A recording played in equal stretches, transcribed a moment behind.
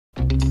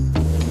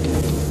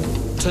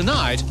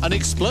Tonight, an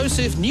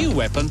explosive new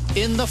weapon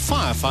in the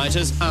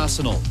firefighters'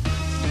 arsenal.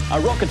 A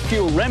rocket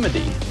fuel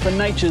remedy for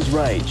nature's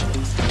rage.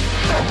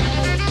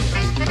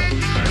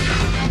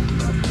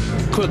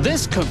 Could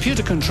this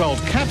computer-controlled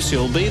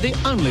capsule be the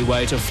only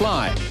way to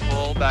fly?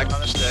 Pull back on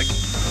the stick.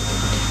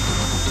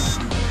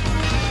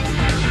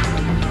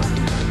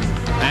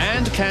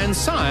 And can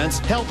science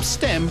help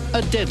stem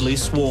a deadly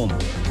swarm?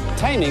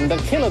 Taming the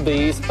killer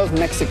bees of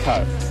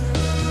Mexico.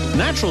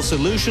 Natural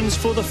solutions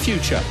for the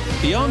future,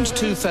 beyond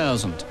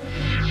 2000.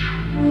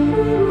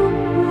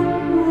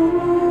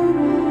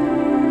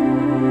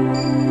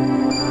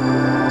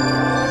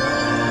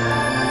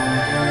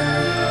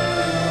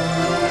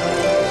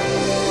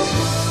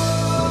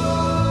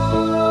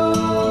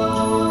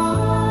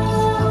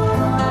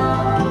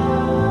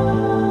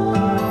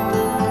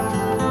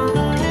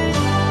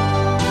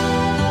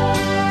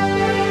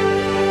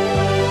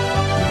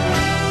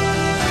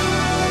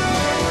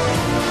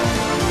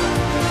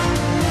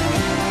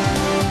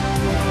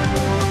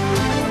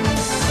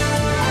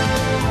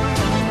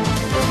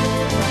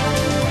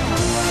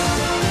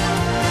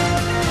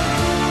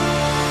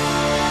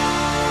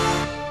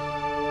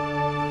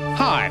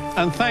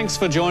 And thanks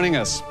for joining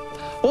us.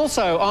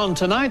 Also on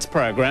tonight's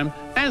programme,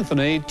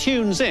 Anthony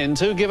tunes in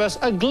to give us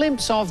a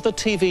glimpse of the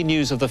TV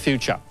news of the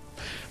future.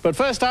 But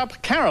first up,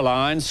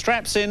 Caroline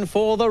straps in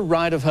for the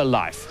ride of her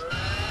life.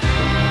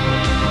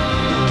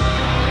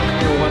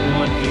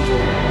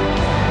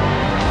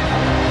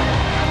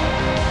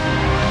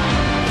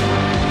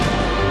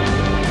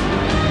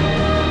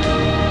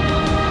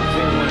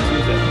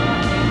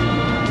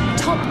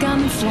 Top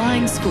Gun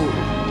Flying School.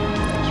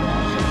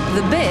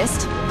 The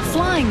best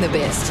flying the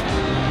best.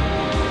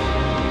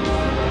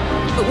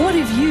 But what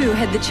if you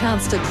had the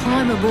chance to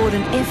climb aboard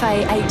an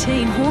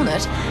FA-18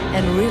 Hornet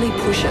and really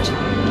push it?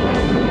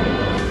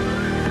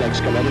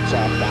 Next committed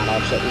southbound,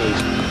 offset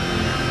east.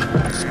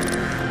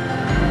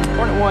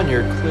 Hornet 1,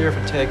 you're clear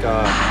for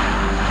takeoff.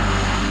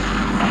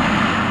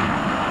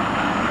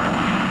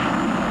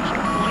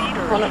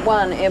 Hornet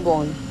 1,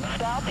 airborne.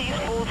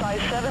 Southeast bullseye,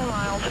 7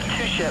 miles, 2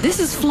 ships. This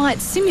is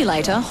Flight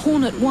Simulator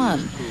Hornet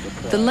 1,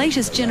 the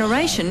latest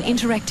generation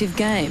interactive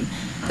game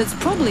that's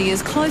probably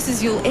as close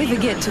as you'll ever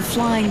get to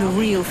flying the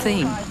real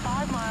thing.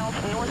 5 miles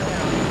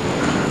northbound.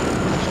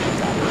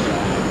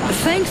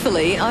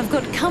 Thankfully, I've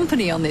got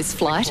company on this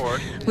flight,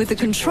 with the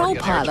control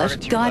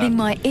pilot guiding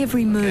my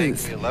every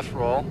move. Okay, left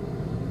roll.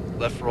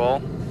 Left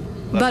roll.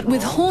 But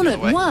with Hornet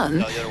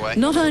 1,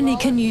 not only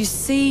can you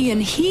see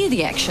and hear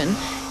the action,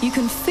 you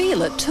can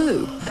feel it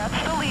too.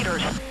 That's the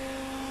leaders.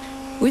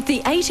 With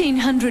the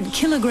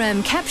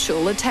 1,800-kilogram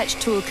capsule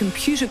attached to a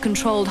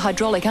computer-controlled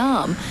hydraulic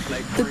arm,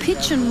 the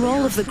pitch and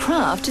roll of the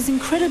craft is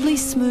incredibly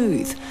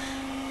smooth.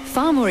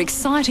 Far more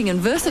exciting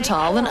and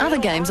versatile than other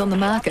games on the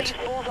market.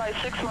 Bullseye,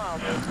 6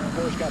 miles.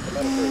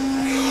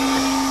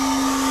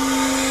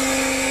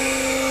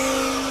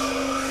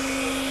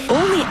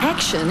 All the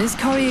action is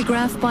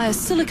choreographed by a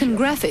Silicon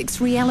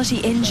Graphics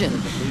reality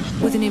engine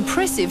with an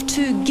impressive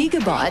 2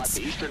 gigabytes,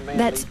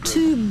 that's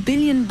 2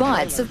 billion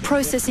bytes of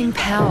processing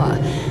power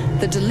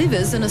that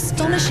delivers an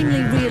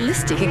astonishingly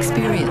realistic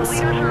experience.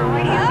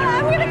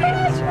 I'm gonna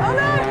crash! Oh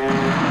no!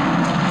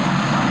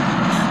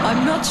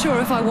 I'm not sure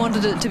if I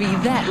wanted it to be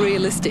that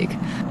realistic.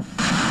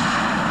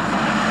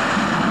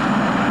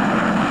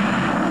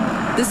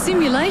 The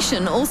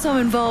simulation also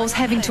involves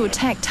having to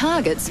attack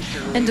targets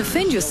and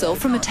defend yourself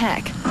from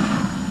attack.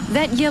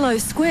 That yellow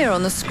square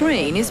on the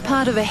screen is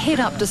part of a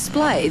head-up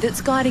display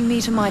that's guiding me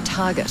to my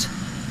target.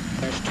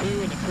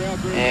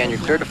 And you're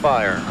clear to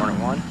fire, Hornet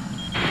 1.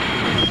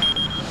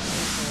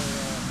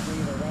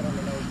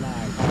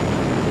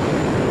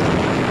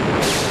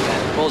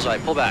 And bullseye,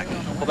 pull back.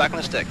 Pull back on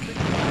the stick.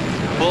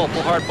 Pull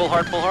hard, pull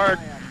hard, pull hard.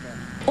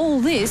 All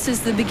this is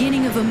the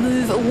beginning of a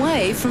move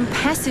away from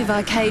passive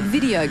arcade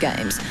video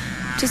games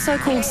to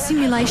so-called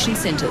simulation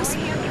centres.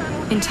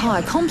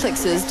 Entire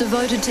complexes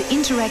devoted to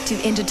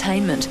interactive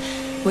entertainment,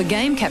 where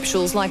game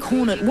capsules like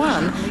Hornet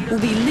 1 will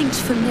be linked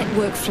for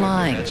network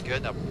flying. That's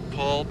good. Now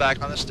pull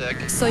back on the stick.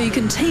 So you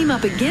can team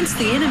up against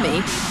the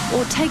enemy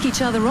or take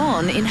each other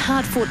on in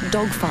hard-fought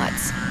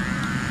dogfights.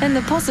 And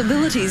the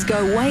possibilities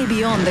go way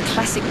beyond the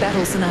classic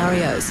battle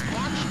scenarios.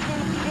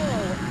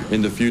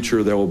 In the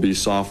future, there will be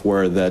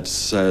software that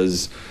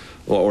says,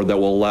 or that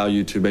will allow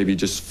you to maybe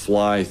just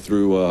fly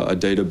through a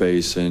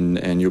database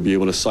and you'll be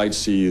able to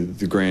sightsee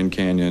the Grand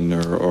Canyon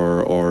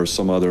or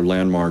some other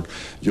landmark.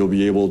 You'll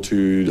be able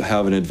to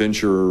have an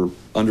adventure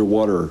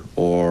underwater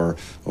or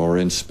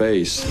in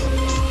space.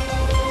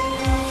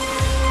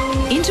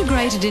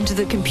 Integrated into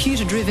the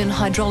computer-driven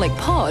hydraulic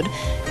pod,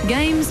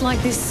 games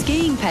like this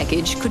skiing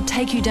package could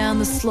take you down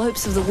the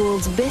slopes of the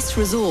world's best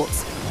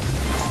resorts.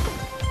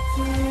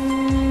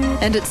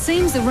 And it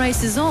seems the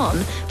race is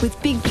on, with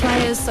big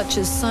players such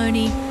as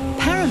Sony,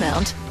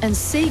 Paramount and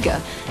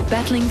Sega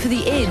battling for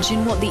the edge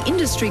in what the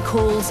industry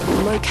calls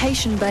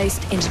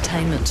location-based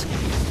entertainment.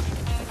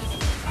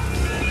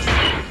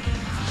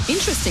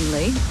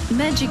 Interestingly,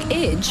 Magic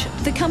Edge,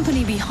 the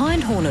company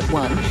behind Hornet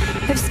 1,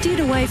 have steered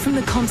away from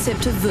the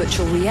concept of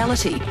virtual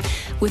reality,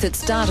 with its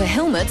starter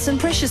helmets and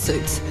pressure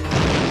suits.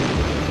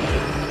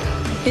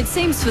 It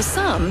seems for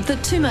some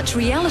that too much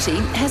reality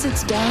has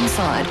its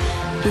downside,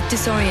 with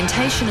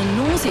disorientation and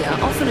nausea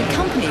often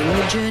accompanying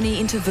the journey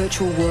into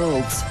virtual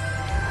worlds.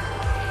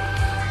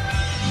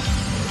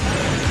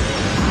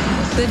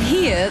 But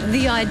here,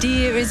 the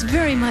idea is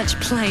very much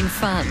plain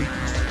fun.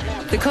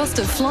 The cost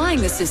of flying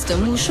the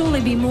system will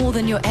surely be more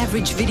than your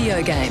average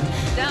video game,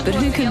 but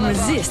who can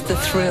resist the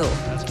thrill?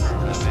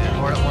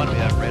 Hornet 1, we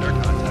have radar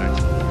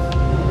contact.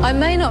 I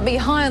may not be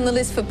high on the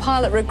list for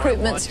pilot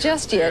recruitments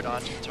just yet,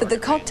 but the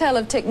cocktail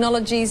of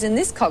technologies in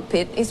this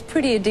cockpit is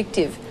pretty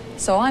addictive,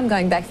 so I'm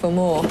going back for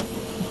more.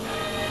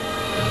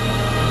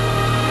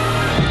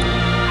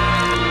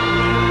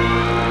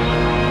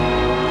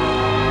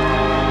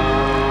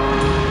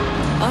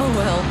 Oh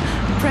well,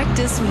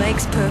 practice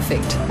makes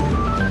perfect.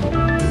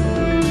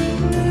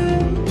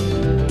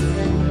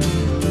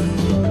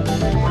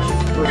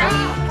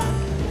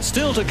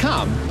 Still to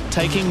come,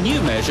 taking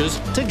new measures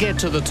to get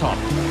to the top.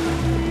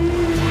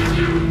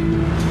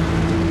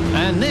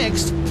 And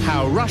next,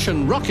 how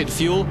Russian rocket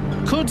fuel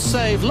could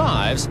save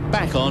lives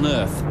back on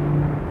Earth.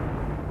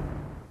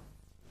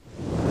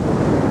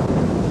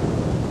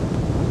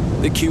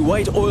 The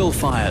Kuwait oil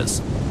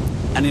fires,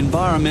 an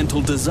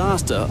environmental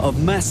disaster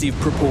of massive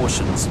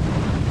proportions.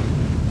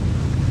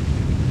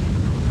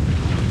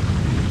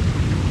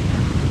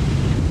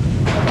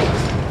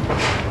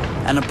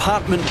 An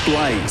apartment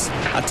blaze,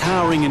 a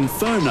towering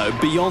inferno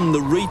beyond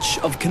the reach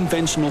of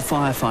conventional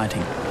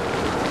firefighting.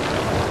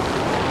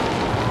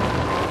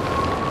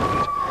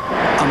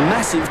 A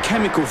massive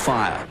chemical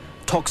fire.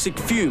 Toxic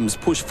fumes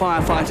push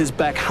firefighters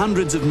back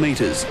hundreds of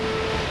metres.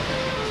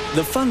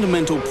 The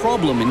fundamental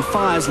problem in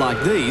fires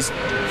like these,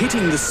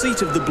 hitting the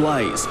seat of the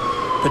blaze,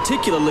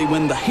 particularly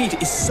when the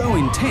heat is so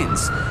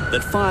intense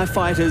that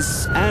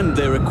firefighters and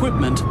their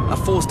equipment are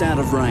forced out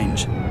of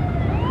range.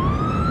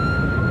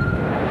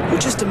 Well,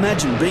 just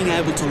imagine being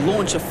able to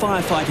launch a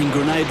firefighting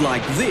grenade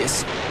like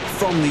this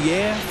from the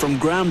air, from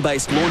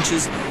ground-based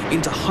launches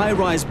into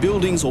high-rise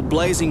buildings or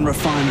blazing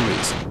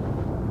refineries.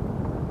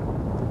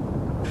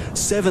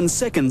 7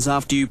 seconds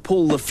after you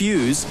pull the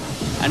fuse,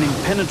 an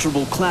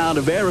impenetrable cloud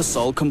of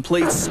aerosol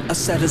completes a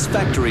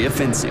satisfactory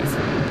offensive.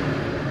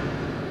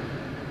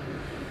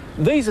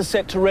 These are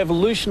set to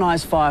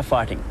revolutionise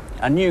firefighting,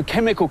 a new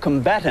chemical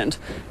combatant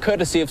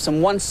courtesy of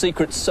some once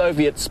secret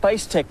Soviet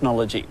space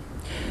technology.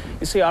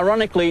 You see,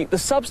 ironically, the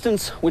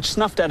substance which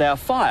snuffed out our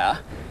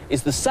fire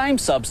is the same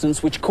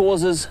substance which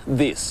causes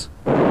this.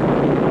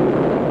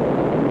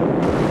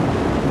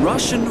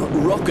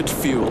 Russian rocket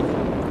fuel.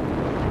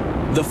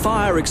 The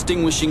fire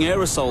extinguishing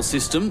aerosol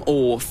system,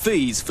 or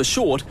FEAS for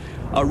short,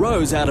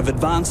 arose out of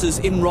advances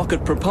in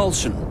rocket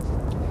propulsion.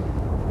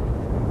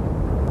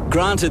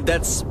 Granted,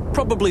 that's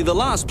probably the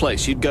last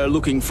place you'd go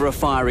looking for a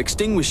fire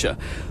extinguisher,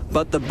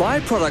 but the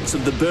byproducts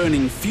of the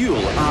burning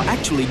fuel are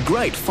actually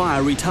great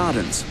fire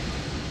retardants.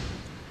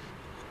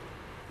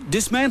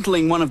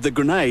 Dismantling one of the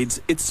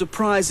grenades, it's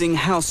surprising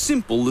how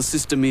simple the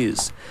system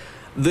is.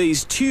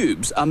 These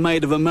tubes are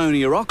made of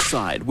ammonia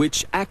oxide,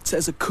 which acts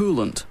as a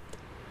coolant.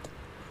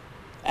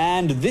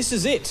 And this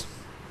is it.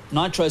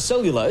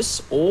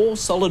 Nitrocellulose, or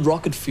solid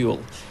rocket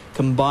fuel,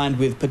 combined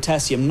with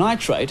potassium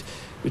nitrate,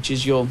 which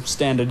is your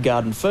standard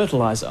garden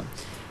fertiliser.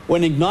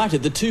 When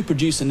ignited, the two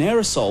produce an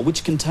aerosol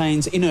which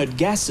contains inert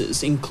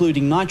gases,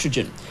 including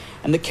nitrogen.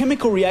 And the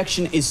chemical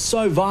reaction is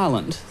so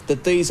violent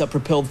that these are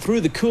propelled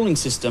through the cooling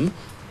system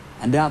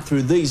and out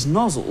through these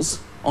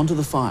nozzles onto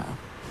the fire.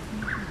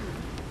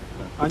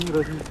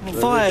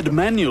 Fired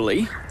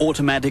manually,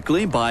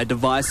 automatically by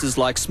devices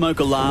like smoke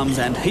alarms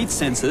and heat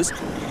sensors,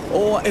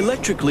 or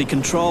electrically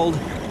controlled,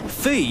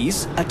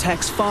 FEAS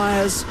attacks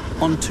fires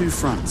on two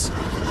fronts.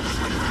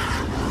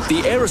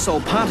 The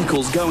aerosol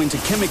particles go into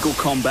chemical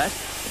combat,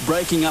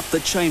 breaking up the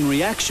chain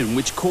reaction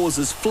which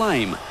causes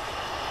flame.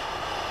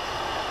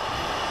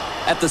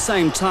 At the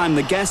same time,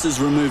 the gases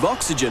remove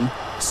oxygen,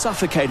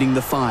 suffocating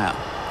the fire.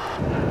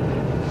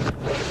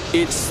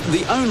 It's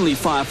the only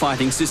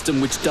firefighting system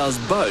which does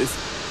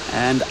both,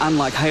 and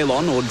unlike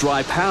halon or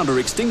dry powder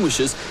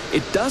extinguishers,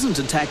 it doesn't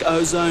attack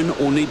ozone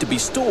or need to be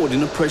stored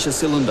in a pressure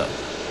cylinder.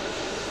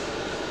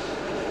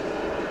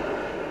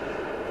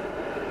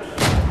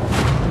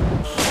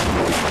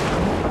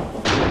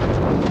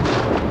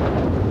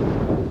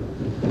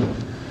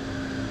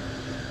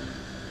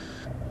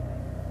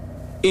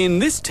 In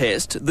this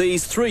test,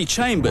 these three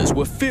chambers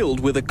were filled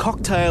with a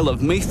cocktail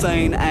of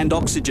methane and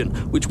oxygen,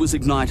 which was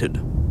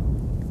ignited.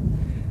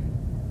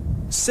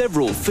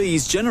 Several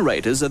FEAS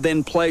generators are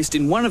then placed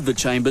in one of the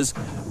chambers,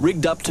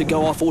 rigged up to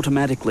go off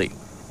automatically.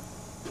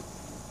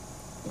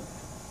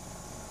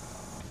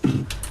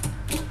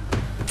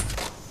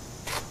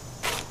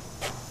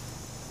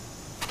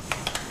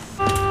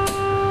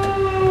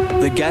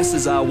 The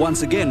gases are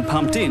once again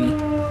pumped in,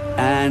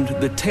 and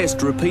the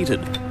test repeated.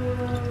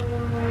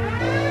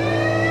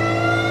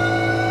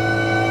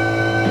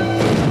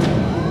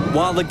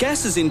 While the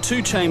gases in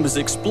 2 chambers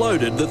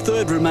exploded, the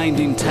third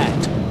remained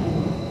intact.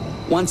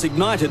 Once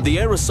ignited, the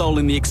aerosol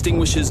in the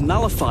extinguishers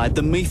nullified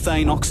the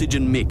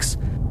methane-oxygen mix.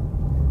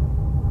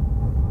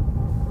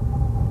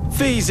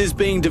 FEES is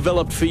being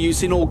developed for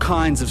use in all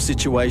kinds of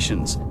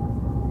situations.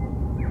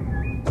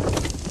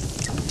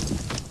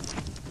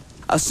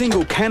 A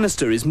single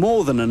canister is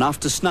more than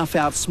enough to snuff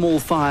out small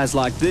fires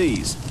like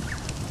these.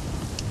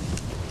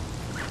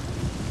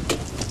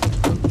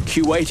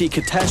 Q80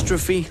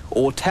 catastrophe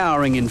or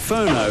towering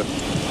inferno,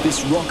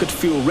 this rocket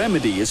fuel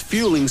remedy is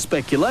fueling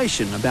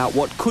speculation about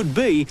what could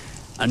be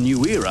a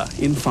new era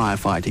in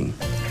firefighting.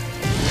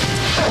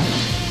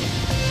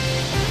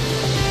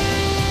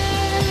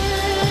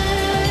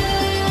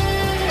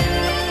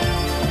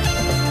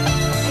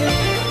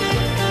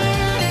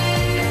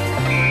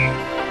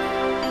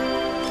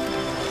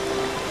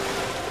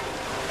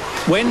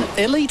 When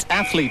elite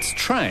athletes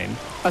train,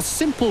 a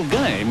simple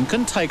game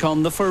can take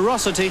on the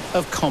ferocity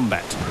of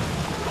combat.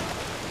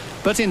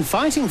 But in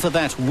fighting for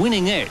that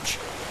winning edge,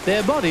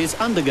 their bodies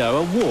undergo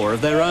a war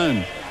of their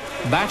own,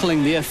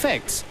 battling the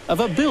effects of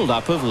a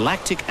build-up of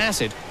lactic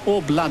acid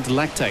or blood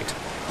lactate.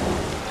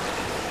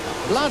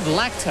 Blood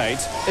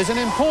lactate is an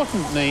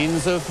important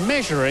means of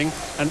measuring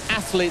an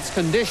athlete's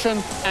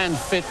condition and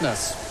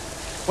fitness.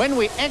 When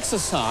we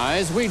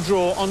exercise, we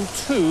draw on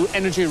 2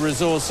 energy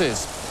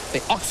resources: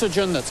 the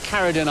oxygen that's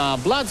carried in our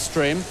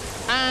bloodstream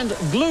and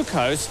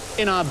glucose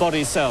in our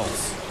body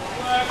cells.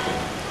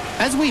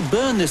 As we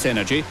burn this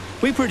energy,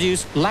 we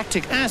produce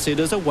lactic acid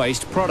as a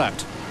waste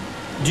product.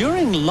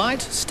 During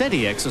light,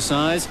 steady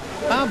exercise,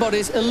 our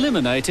bodies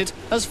eliminate it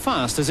as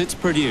fast as it's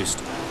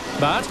produced.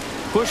 But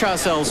push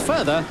ourselves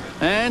further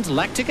and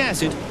lactic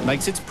acid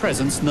makes its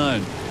presence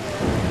known.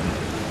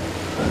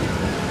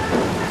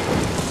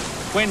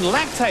 When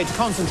lactate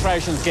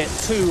concentrations get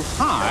too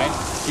high,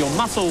 your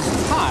muscles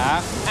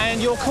tire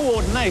and your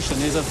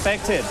coordination is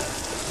affected.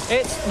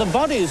 It's the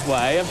body's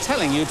way of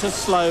telling you to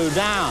slow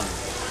down.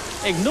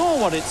 Ignore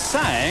what it's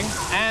saying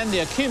and the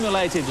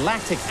accumulated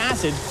lactic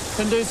acid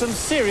can do some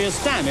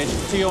serious damage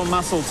to your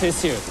muscle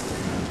tissue.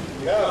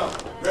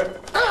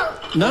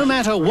 No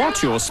matter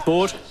what your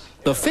sport,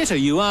 the fitter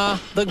you are,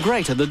 the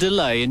greater the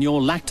delay in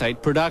your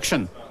lactate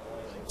production.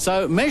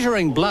 So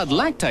measuring blood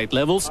lactate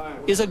levels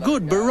is a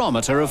good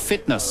barometer of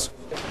fitness.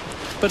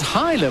 But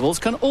high levels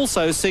can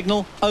also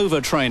signal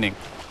overtraining,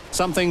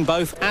 something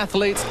both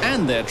athletes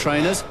and their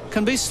trainers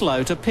can be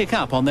slow to pick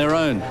up on their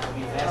own.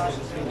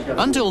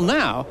 Until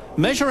now,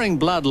 measuring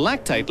blood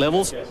lactate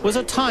levels was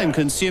a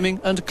time-consuming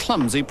and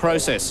clumsy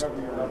process.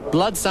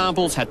 Blood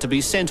samples had to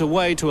be sent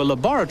away to a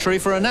laboratory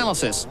for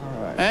analysis,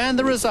 and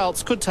the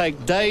results could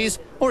take days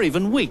or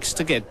even weeks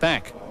to get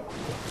back.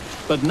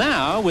 But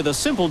now, with a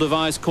simple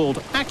device called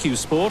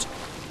AccuSport,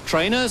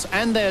 trainers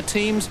and their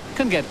teams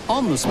can get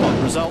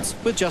on-the-spot results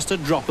with just a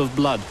drop of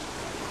blood.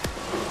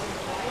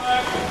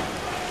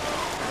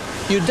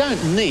 You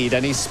don't need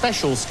any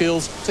special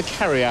skills to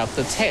carry out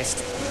the test.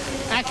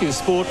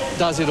 AccuSport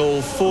does it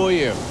all for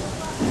you.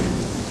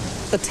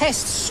 The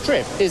test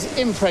strip is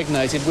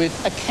impregnated with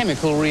a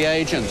chemical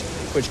reagent,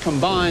 which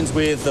combines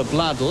with the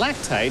blood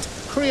lactate,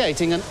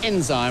 creating an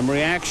enzyme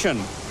reaction.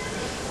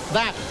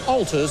 That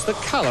alters the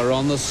colour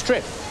on the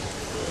strip.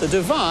 The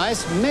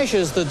device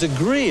measures the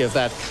degree of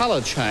that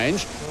colour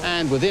change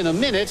and within a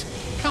minute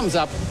comes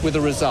up with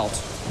a result.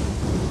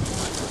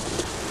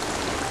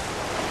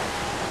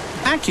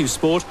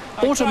 AccuSport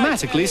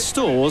automatically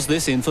stores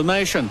this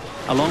information,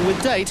 along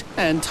with date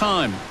and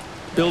time,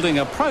 building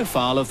a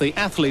profile of the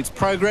athlete's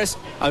progress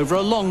over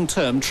a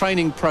long-term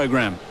training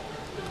program.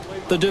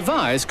 The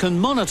device can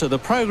monitor the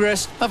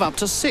progress of up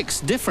to 6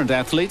 different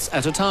athletes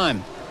at a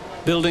time,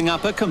 building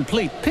up a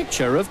complete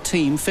picture of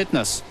team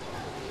fitness.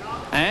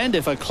 And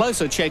if a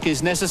closer check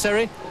is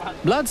necessary,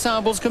 blood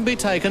samples can be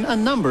taken a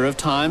number of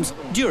times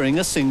during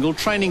a single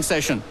training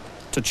session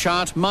to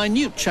chart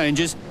minute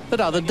changes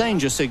that are the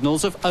danger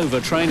signals of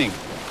overtraining.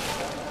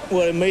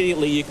 Well,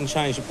 immediately you can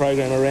change the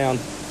program around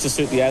to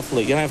suit the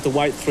athlete. You don't have to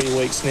wait 3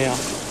 weeks now,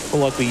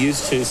 like we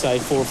used to, say,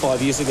 4 or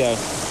 5 years ago.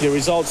 Your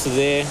results are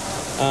there.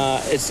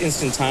 It's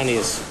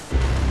instantaneous.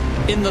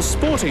 In the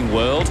sporting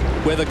world,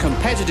 where the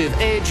competitive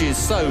edge is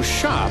so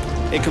sharp,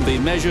 it can be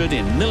measured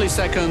in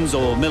milliseconds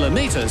or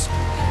millimetres,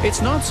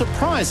 it's not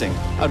surprising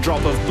a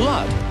drop of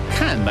blood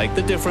can make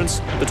the difference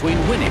between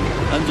winning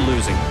and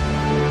losing.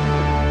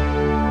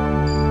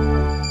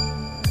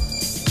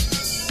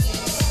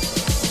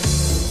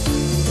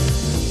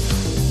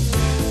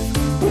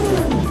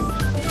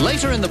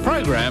 Later in the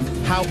programme,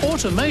 how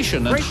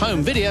automation and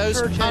home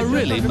videos are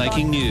really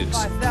making news.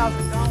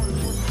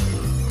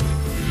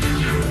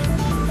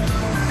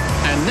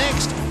 And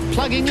next,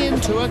 plugging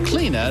into a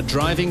cleaner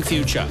driving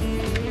future.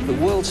 The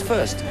world's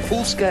first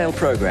full-scale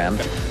program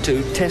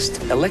to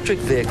test electric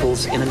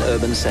vehicles in an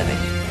urban setting.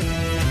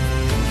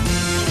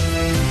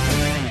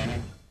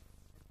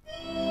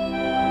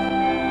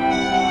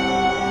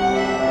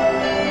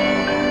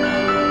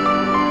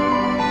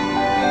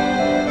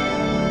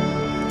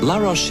 La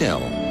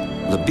Rochelle,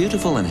 the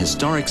beautiful and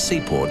historic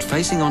seaport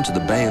facing onto the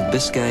Bay of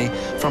Biscay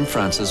from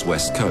France's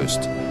west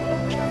coast.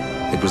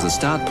 It was the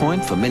start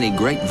point for many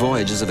great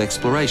voyages of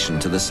exploration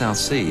to the South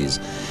Seas,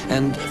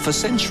 and for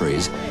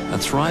centuries, a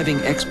thriving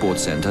export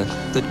centre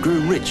that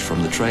grew rich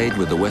from the trade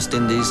with the West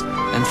Indies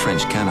and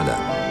French Canada.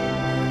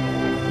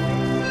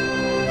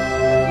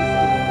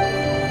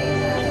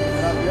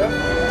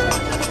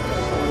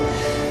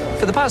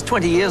 For the past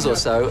 20 years or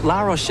so,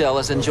 La Rochelle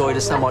has enjoyed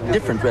a somewhat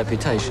different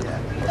reputation,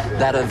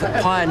 that of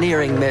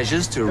pioneering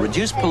measures to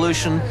reduce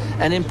pollution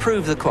and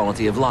improve the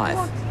quality of life.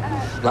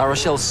 La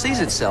Rochelle sees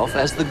itself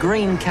as the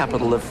green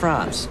capital of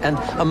France and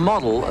a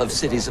model of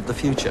cities of the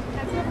future.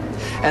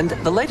 And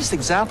the latest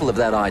example of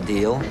that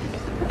ideal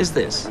is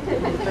this.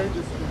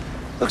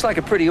 Looks like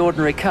a pretty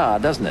ordinary car,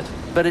 doesn't it?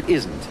 But it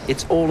isn't.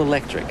 It's all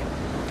electric.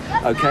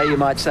 Okay, you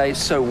might say,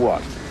 so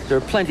what? There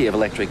are plenty of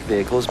electric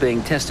vehicles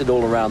being tested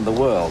all around the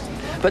world.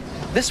 But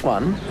this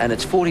one and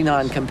its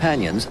 49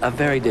 companions are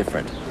very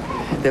different.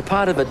 They're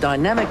part of a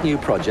dynamic new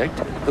project,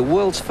 the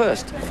world's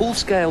first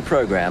full-scale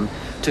program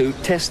to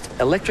test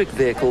electric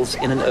vehicles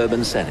in an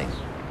urban setting.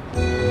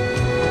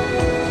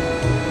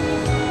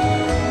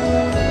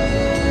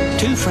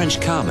 Two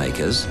French car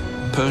makers,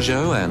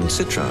 Peugeot and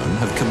Citroën,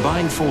 have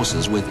combined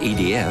forces with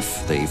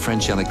EDF, the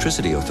French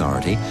Electricity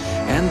Authority,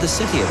 and the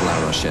city of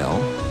La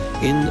Rochelle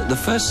in the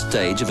first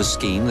stage of a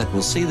scheme that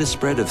will see the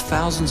spread of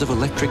thousands of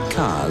electric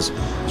cars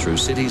through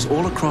cities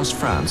all across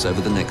France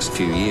over the next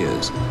few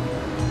years.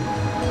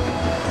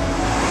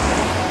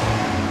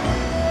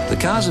 The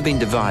cars have been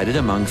divided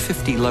among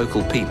 50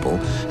 local people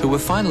who were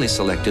finally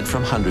selected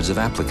from hundreds of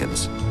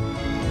applicants.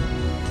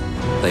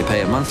 They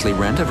pay a monthly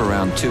rent of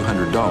around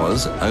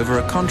 $200 over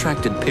a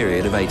contracted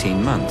period of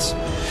 18 months,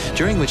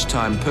 during which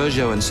time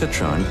Peugeot and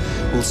Citroën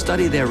will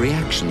study their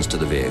reactions to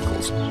the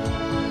vehicles.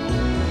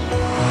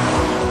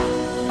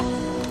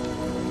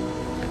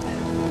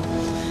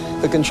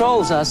 The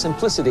controls are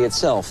simplicity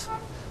itself,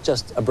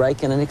 just a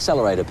brake and an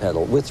accelerator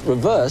pedal, with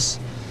reverse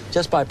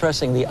just by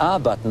pressing the R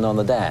button on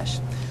the dash.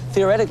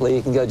 Theoretically,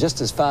 you can go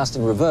just as fast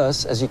in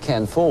reverse as you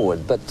can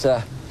forward, but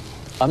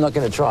I'm not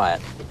going to try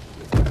it.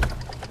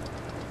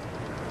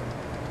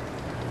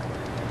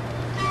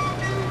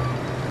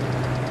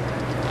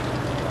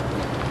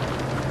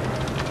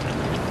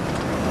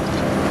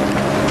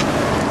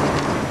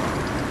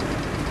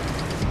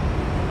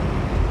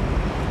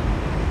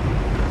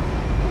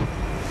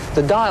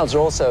 The dials are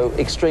also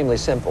extremely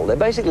simple. They're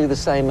basically the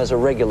same as a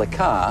regular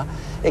car,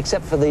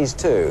 except for these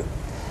two.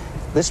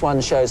 This one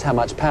shows how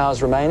much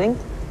power's remaining,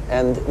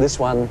 and this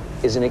one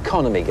is an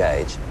economy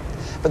gauge.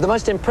 But the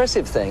most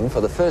impressive thing for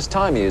the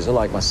first-time user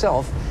like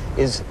myself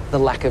is the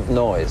lack of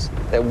noise.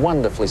 They're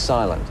wonderfully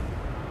silent.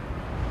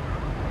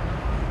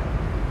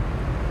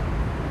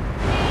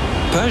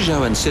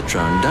 Peugeot and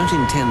Citroën don't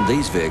intend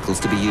these vehicles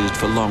to be used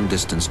for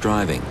long-distance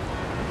driving.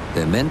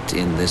 They're meant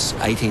in this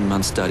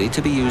 18-month study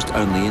to be used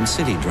only in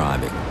city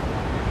driving.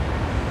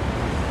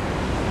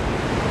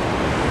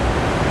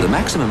 The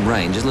maximum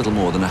range is little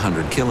more than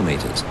 100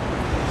 kilometres,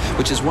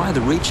 which is why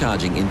the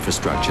recharging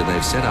infrastructure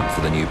they've set up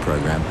for the new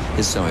program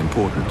is so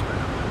important.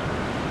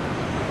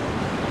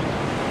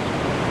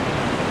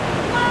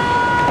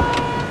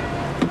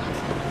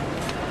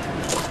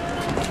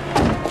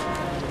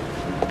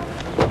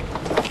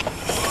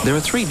 There are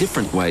three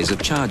different ways of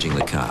charging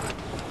the car.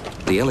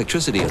 The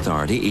Electricity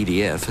Authority,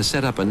 EDF, has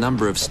set up a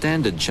number of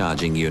standard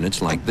charging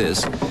units like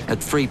this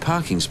at free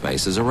parking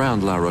spaces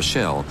around La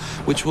Rochelle,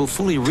 which will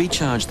fully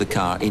recharge the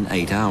car in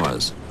 8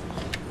 hours.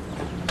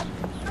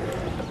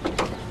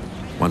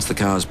 Once the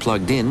car is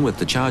plugged in with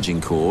the charging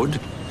cord,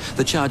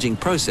 the charging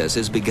process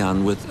is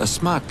begun with a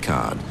smart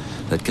card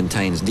that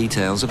contains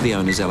details of the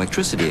owner's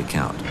electricity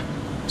account.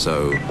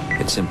 So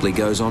it simply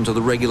goes onto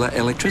the regular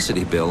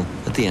electricity bill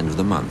at the end of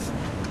the month.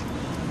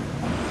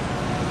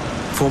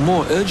 For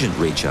more urgent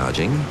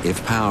recharging,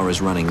 if power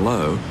is running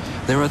low,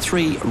 there are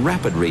 3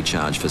 rapid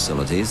recharge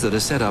facilities that are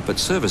set up at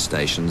service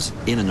stations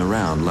in and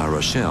around La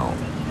Rochelle.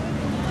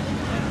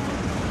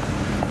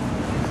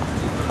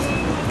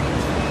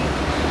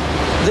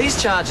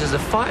 These chargers are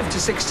 5 to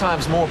 6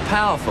 times more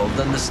powerful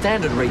than the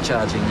standard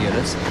recharging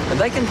units, and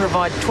they can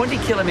provide 20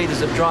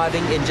 kilometres of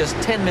driving in just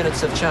 10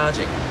 minutes of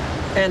charging.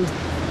 And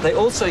they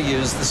also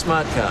use the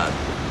smart card.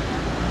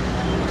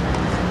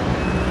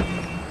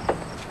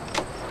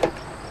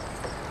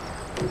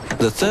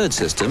 The third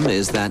system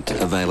is that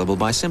available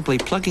by simply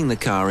plugging the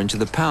car into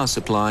the power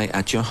supply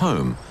at your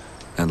home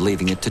and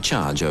leaving it to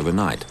charge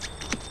overnight.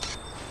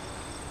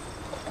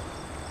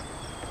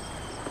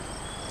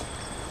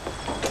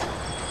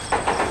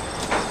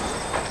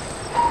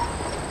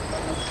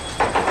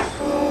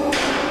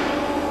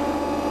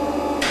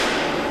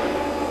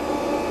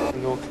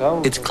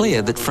 It's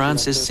clear that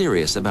France is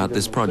serious about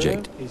this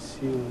project.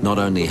 Not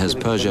only has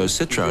Peugeot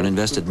Citroën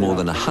invested more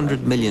than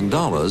 $100 million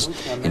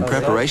in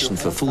preparation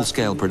for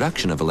full-scale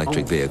production of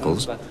electric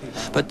vehicles,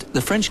 but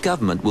the French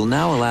government will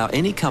now allow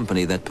any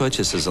company that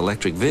purchases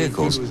electric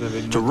vehicles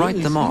to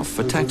write them off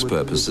for tax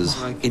purposes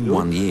in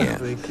 1 year.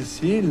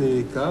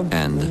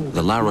 And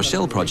the La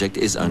Rochelle project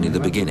is only the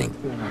beginning.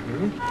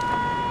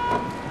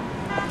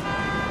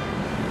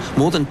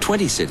 More than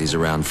 20 cities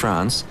around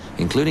France,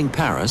 including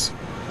Paris,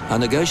 are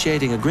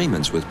negotiating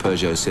agreements with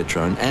Peugeot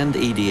Citroën and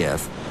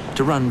EDF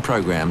to run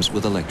programs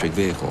with electric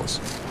vehicles.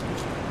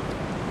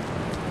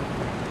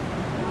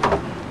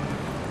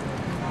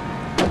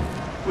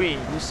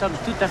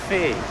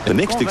 The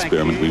next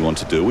experiment we want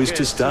to do is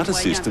to start a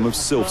system of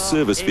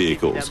self-service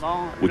vehicles,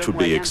 which would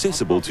be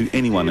accessible to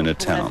anyone in a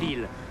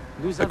town.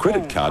 A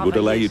credit card would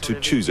allow you to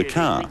choose a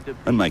car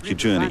and make your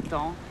journey.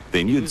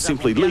 Then you'd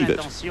simply leave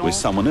it, where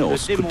someone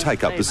else could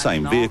take up the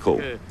same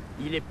vehicle.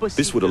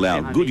 This would allow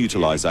good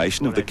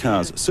utilisation of the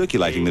cars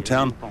circulating the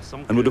town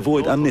and would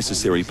avoid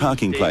unnecessary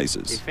parking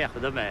places.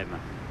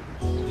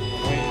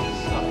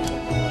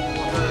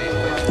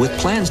 With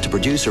plans to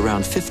produce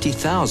around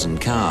 50,000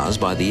 cars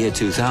by the year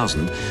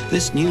 2000,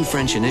 this new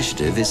French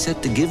initiative is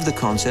set to give the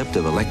concept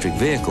of electric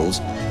vehicles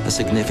a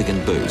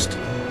significant boost.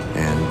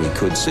 And we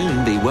could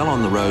soon be well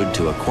on the road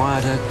to a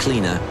quieter,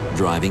 cleaner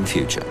driving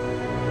future.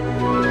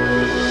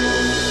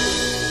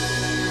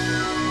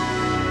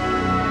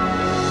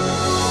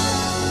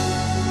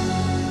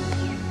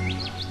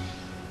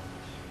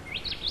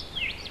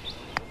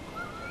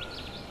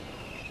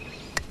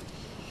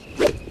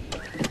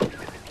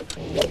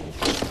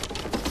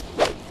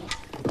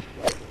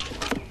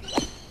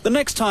 The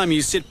next time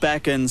you sit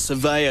back and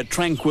survey a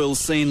tranquil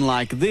scene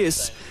like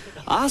this,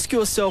 ask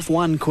yourself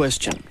one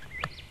question.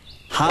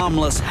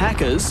 Harmless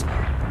hackers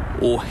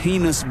or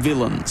heinous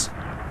villains?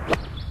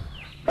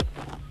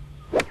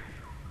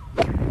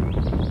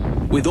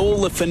 With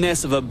all the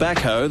finesse of a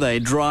backhoe, they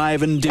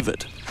drive and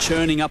divot,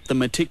 churning up the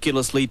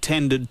meticulously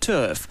tended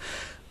turf.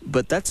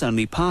 But that's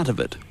only part of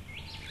it.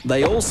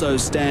 They also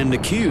stand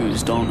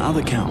accused on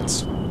other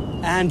counts.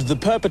 And the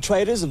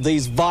perpetrators of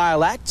these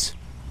vile acts,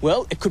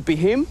 well, it could be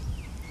him,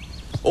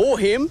 or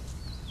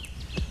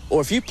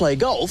if you play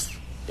golf,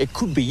 it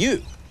could be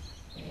you.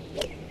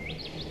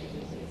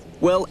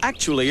 Well,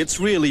 actually, it's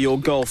really your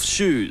golf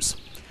shoes.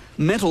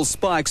 Metal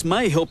spikes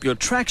may help your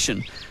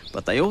traction,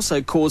 but they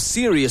also cause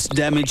serious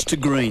damage to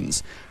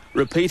greens.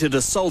 Repeated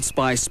assaults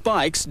by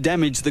spikes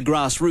damage the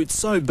grass roots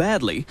so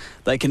badly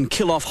they can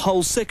kill off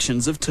whole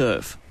sections of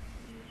turf.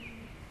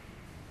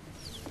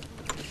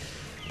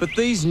 But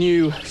these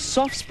new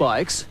soft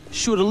spikes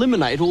should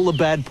eliminate all the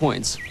bad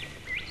points.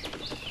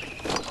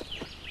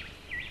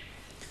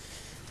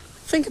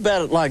 Think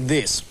about it like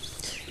this.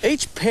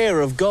 Each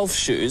pair of golf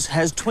shoes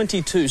has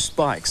 22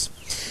 spikes,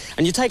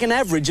 and you take an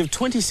average of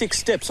 26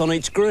 steps on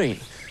each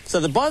green, so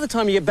that by the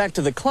time you get back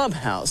to the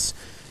clubhouse,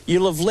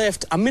 you'll have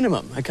left a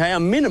minimum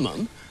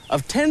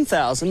of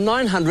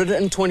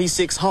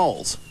 10,926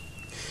 holes.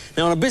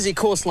 Now, on a busy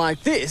course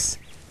like this,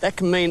 that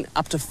can mean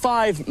up to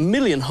 5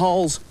 million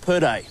holes per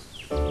day.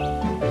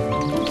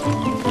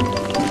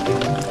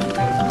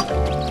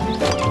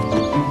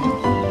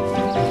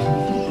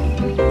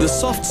 The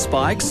soft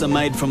spikes are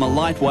made from a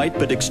lightweight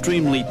but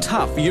extremely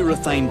tough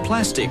urethane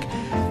plastic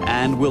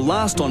and will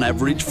last on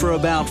average for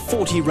about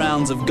 40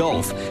 rounds of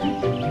golf.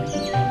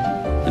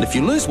 And if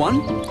you lose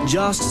one,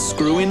 just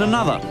screw in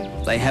another.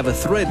 They have a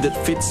thread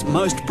that fits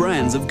most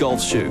brands of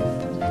golf shoe.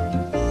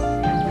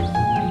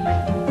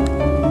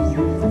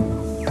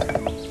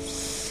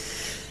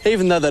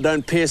 Even though they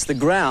don't pierce the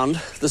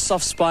ground, the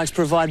soft spikes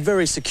provide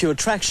very secure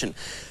traction.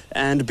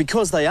 And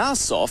because they are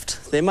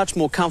soft, they're much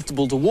more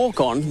comfortable to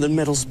walk on than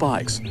metal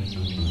spikes.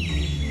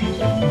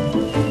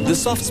 The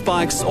soft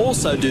spikes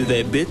also do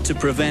their bit to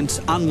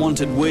prevent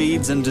unwanted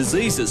weeds and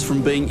diseases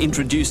from being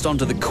introduced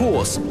onto the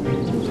course.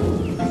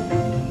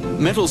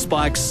 Metal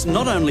spikes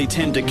not only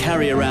tend to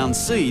carry around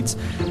seeds,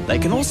 they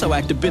can also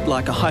act a bit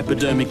like a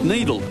hypodermic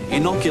needle,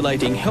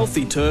 inoculating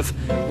healthy turf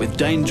with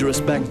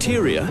dangerous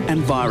bacteria and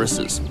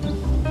viruses.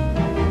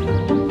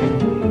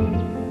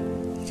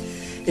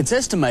 It's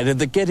estimated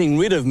that getting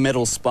rid of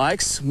metal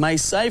spikes may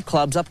save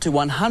clubs up to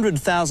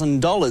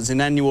 $100,000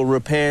 in annual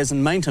repairs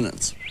and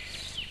maintenance.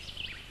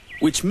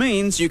 Which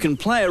means you can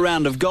play a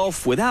round of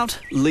golf without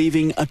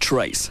leaving a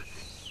trace.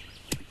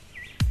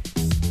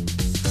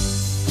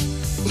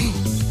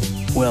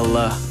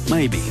 Well,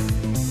 maybe.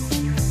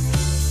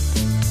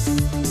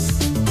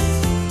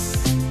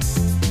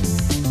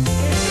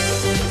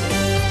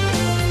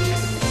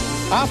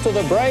 After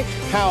the break,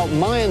 how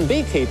Mayan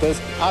beekeepers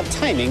are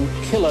taming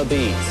killer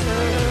bees.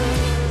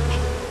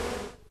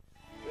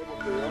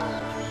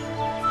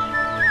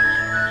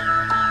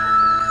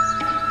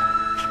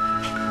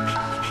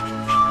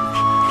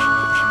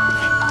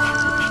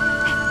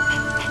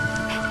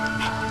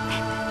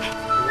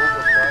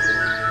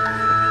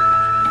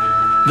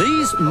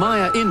 These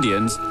Maya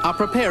Indians are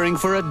preparing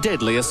for a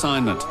deadly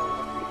assignment.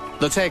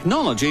 The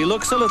technology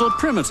looks a little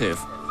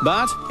primitive,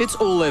 but it's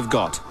all they've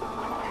got.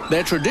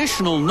 Their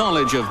traditional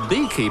knowledge of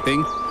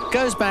beekeeping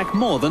goes back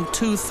more than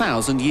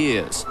 2,000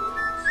 years.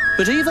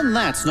 But even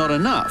that's not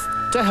enough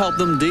to help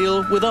them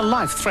deal with a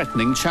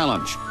life-threatening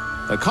challenge,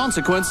 the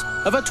consequence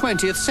of a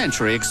 20th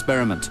century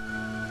experiment.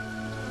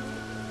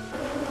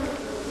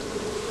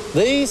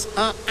 These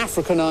are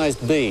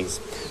Africanized bees,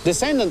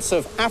 descendants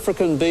of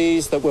African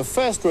bees that were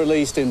first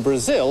released in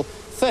Brazil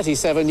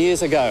 37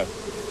 years ago.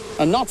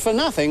 And not for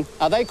nothing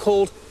are they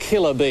called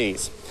killer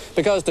bees.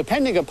 because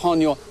depending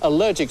upon your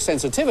allergic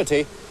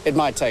sensitivity, it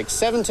might take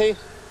 70,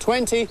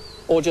 20,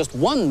 or just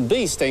one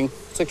bee sting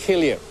to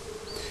kill you.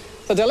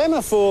 The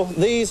dilemma for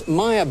these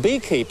Maya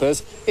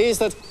beekeepers is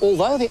that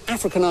although the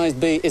Africanized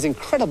bee is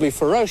incredibly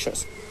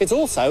ferocious, it's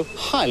also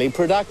highly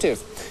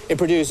productive. It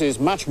produces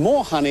much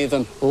more honey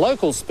than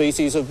local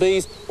species of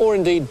bees, or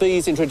indeed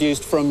bees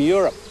introduced from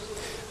Europe.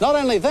 Not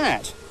only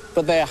that,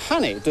 but their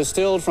honey,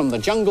 distilled from the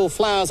jungle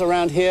flowers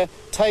around here,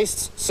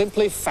 tastes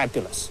simply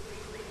fabulous.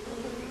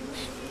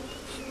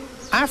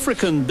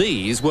 African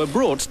bees were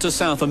brought to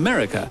South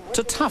America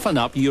to toughen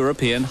up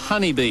European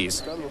honeybees,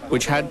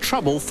 which had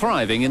trouble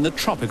thriving in the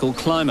tropical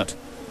climate.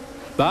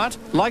 But,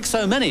 like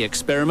so many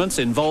experiments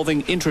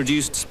involving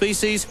introduced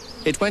species,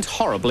 it went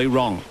horribly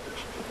wrong.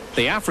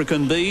 The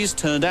African bees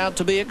turned out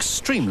to be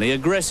extremely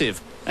aggressive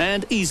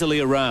and easily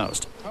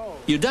aroused.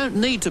 You don't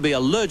need to be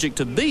allergic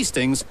to bee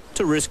stings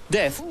to risk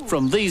death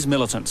from these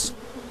militants.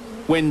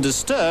 When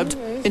disturbed,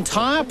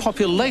 entire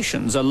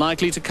populations are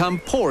likely to come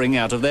pouring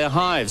out of their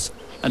hives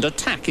and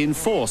attack in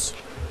force,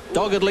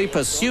 doggedly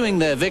pursuing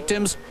their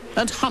victims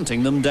and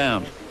hunting them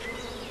down.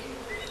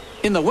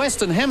 In the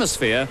Western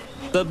Hemisphere,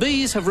 the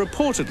bees have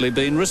reportedly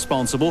been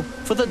responsible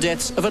for the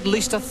deaths of at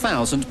least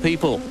 1,000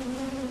 people.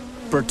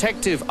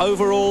 Protective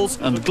overalls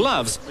and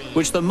gloves,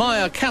 which the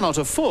Maya cannot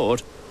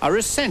afford, are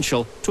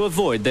essential to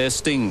avoid their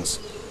stings.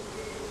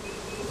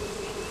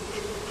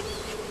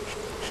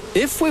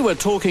 If we were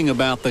talking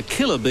about the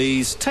killer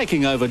bees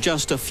taking over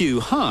just a few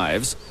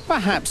hives,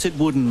 perhaps it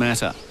wouldn't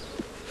matter.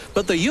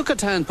 But the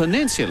Yucatan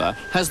Peninsula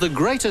has the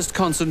greatest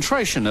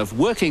concentration of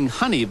working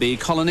honeybee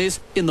colonies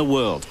in the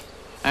world,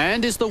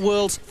 and is the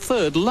world's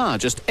third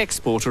largest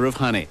exporter of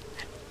honey.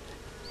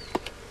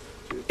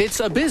 It's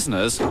a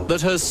business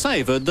that has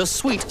savoured the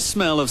sweet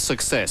smell of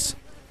success,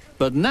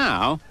 but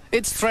now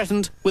it's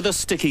threatened with a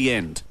sticky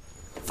end,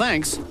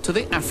 thanks to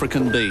the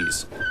African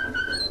bees.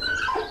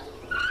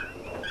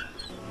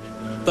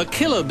 The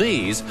killer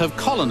bees have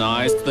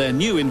colonised their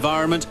new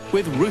environment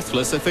with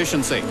ruthless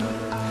efficiency.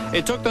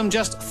 It took them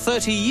just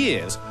 30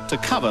 years to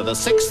cover the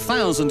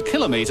 6,000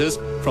 kilometres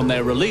from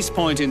their release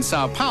point in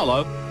Sao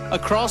Paulo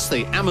across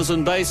the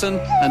Amazon basin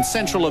and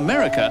Central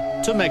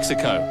America to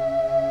Mexico.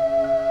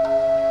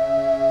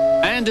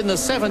 And in the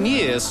 7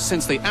 years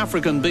since the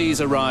African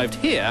bees arrived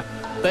here,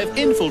 they've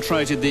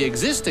infiltrated the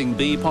existing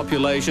bee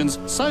populations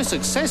so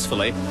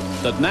successfully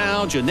that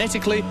now,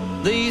 genetically,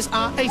 these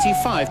are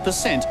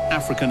 85%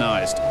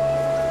 Africanized.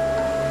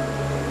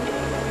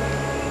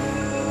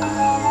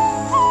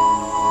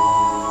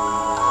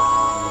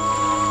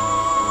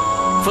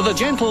 For the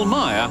gentle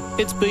Maya,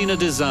 it's been a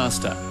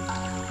disaster.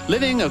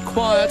 Living a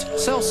quiet,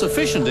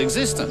 self-sufficient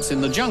existence in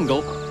the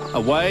jungle,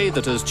 a way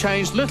that has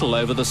changed little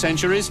over the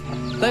centuries,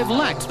 they've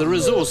lacked the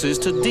resources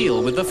to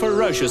deal with the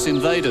ferocious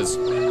invaders.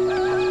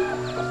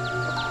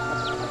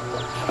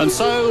 And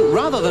so,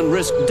 rather than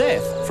risk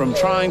death from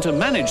trying to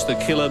manage the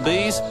killer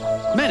bees,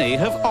 many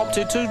have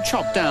opted to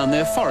chop down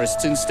their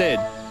forests instead,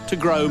 to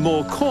grow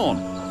more corn,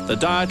 the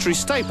dietary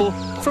staple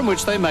from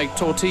which they make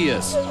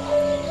tortillas.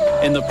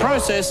 In the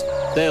process,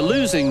 they're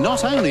losing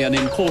not only an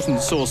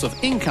important source of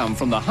income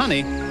from the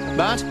honey,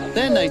 but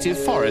their native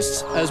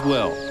forests as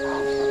well.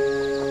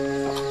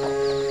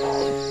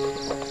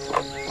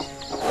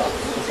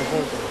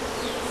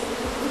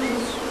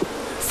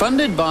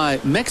 Funded by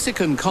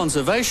Mexican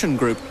conservation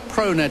group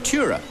Pro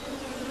Natura,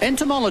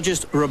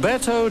 entomologist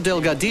Roberto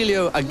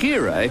Delgadillo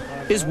Aguirre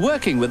is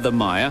working with the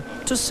Maya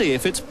to see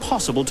if it's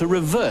possible to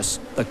reverse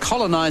the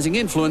colonizing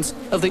influence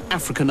of the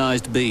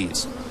Africanized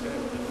bees.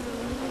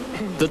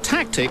 The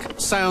tactic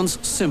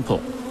sounds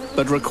simple,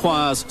 but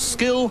requires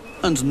skill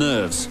and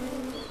nerves.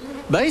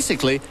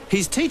 Basically,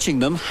 he's teaching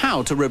them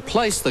how to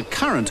replace the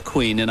current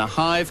queen in a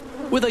hive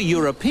with a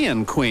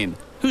European queen,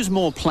 who's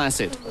more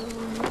placid.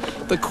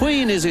 The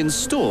queen is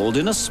installed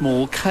in a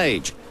small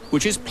cage,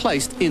 which is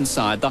placed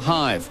inside the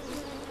hive.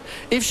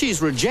 If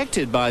she's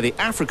rejected by the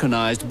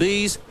Africanized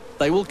bees,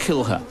 they will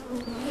kill her.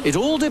 It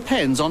all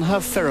depends on her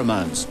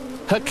pheromones,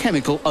 her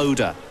chemical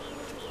odour.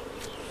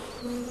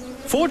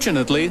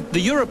 Fortunately, the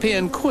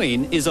European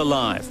queen is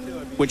alive,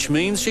 which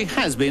means she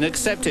has been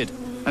accepted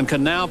and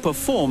can now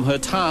perform her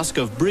task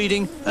of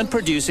breeding and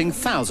producing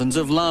thousands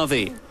of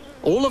larvae,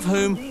 all of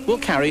whom will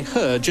carry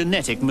her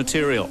genetic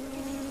material.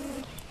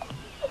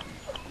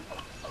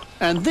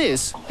 And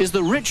this is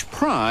the rich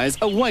prize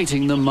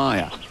awaiting the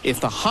Maya if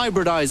the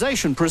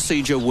hybridization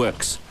procedure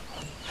works.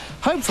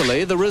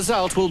 Hopefully, the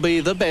result will be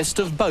the best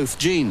of both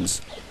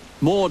genes.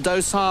 More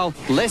docile,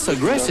 less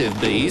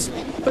aggressive bees,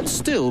 but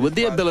still with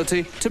the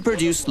ability to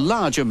produce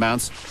large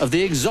amounts of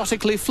the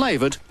exotically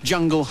flavoured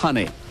jungle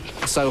honey,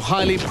 so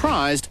highly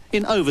prized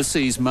in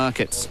overseas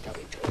markets.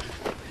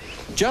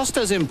 Just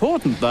as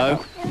important,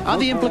 though, are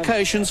the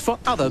implications for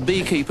other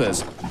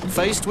beekeepers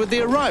faced with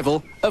the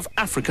arrival of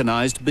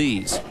Africanized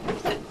bees.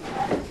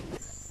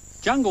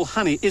 Jungle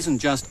honey isn't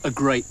just a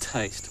great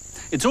taste.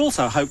 It's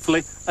also,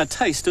 hopefully, a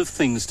taste of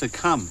things to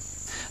come.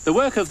 The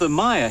work of the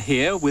Maya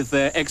here, with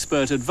their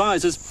expert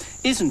advisors,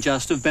 isn't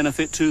just of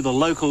benefit to the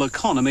local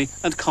economy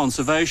and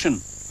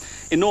conservation.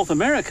 In North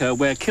America,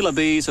 where killer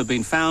bees have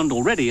been found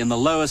already in the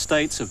lower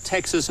states of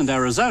Texas and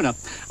Arizona,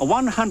 a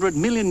 $100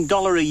 million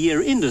a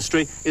year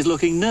industry is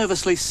looking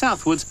nervously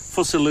southwards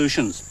for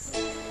solutions.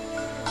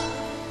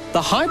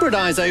 The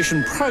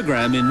hybridization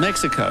program in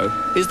Mexico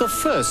is the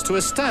first to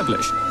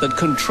establish that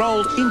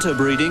controlled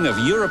interbreeding of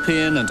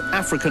European and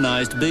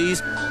Africanized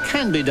bees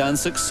can be done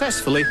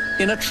successfully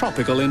in a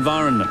tropical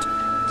environment.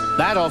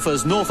 That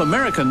offers North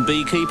American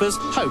beekeepers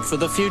hope for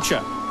the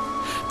future.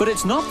 But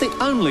it's not the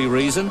only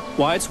reason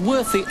why it's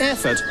worth the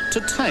effort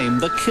to tame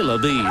the killer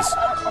bees.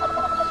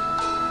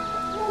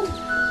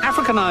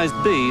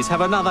 Africanized bees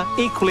have another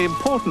equally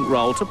important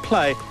role to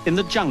play in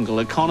the jungle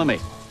economy.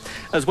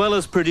 As well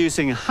as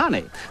producing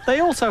honey, they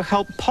also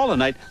help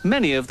pollinate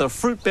many of the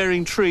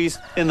fruit-bearing trees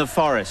in the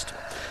forest.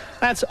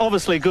 That's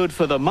obviously good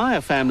for the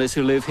Maya families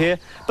who live here,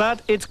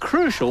 but it's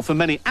crucial for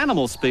many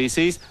animal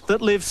species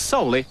that live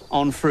solely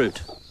on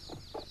fruit.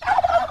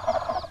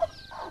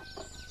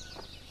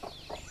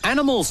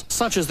 Animals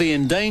such as the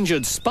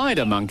endangered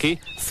spider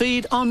monkey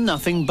feed on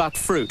nothing but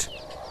fruit.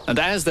 And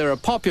as they're a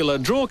popular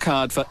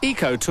drawcard for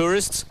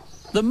eco-tourists,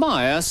 the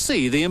Maya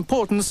see the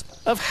importance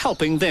of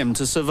helping them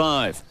to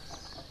survive.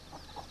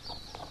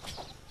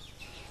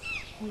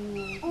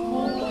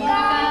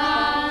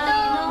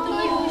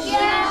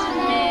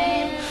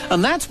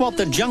 And that's what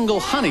the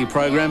Jungle Honey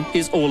program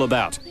is all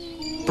about.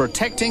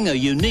 Protecting a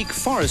unique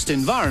forest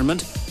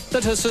environment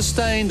that has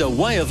sustained a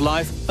way of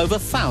life over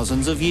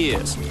thousands of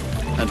years.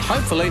 And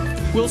hopefully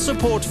will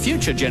support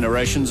future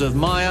generations of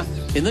Maya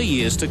in the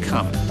years to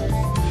come.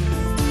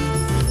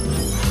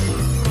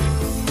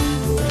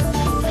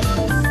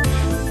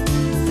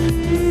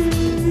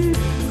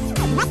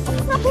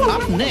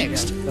 Up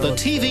next, the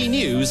TV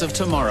news of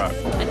tomorrow.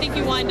 I think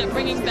you wind up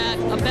bringing back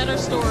a better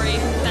story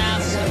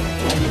faster.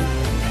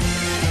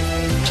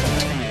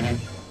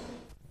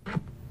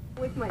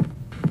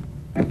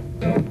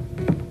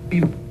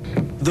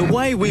 The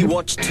way we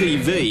watch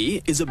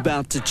TV is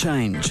about to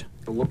change.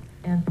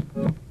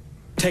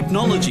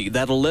 Technology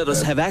that'll let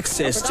us have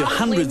access to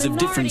hundreds of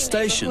different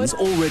stations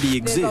already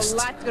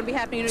exists.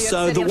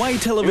 So the way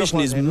television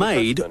is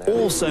made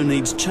also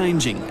needs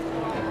changing.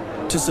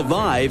 To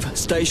survive,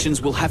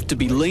 stations will have to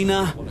be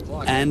leaner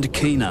and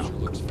keener.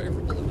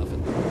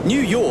 New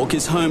York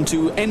is home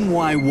to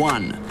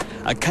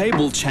NY1, a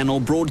cable channel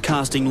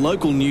broadcasting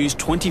local news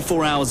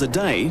 24 hours a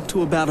day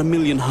to about 1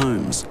 million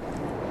homes.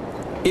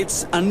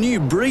 It's a new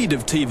breed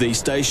of TV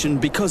station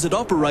because it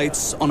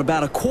operates on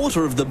about a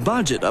quarter of the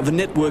budget of a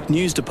network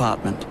news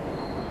department.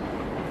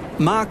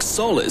 Mark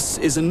Solis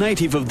is a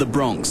native of the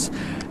Bronx,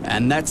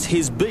 and that's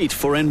his beat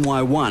for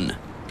NY1.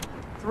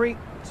 3,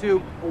 2,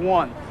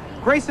 1.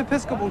 Grace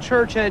Episcopal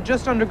Church had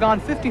just undergone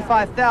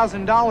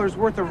 $55,000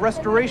 worth of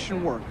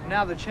restoration work.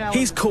 Now the challenge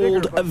He's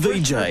called a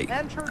VJ,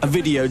 a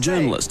video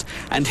journalist,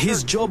 and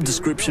his job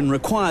description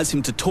requires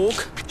him to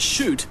talk,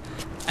 shoot,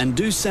 and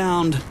do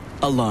sound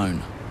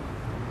alone.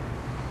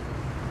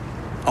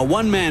 A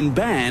one-man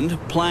band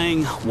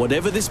playing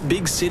whatever this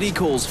big city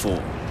calls for. You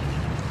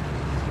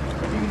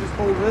can just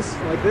hold this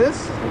like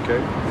this. Okay.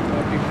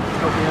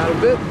 Help me out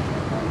a bit.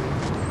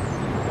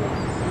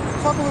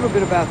 Talk a little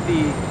bit about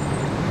the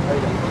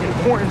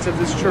importance of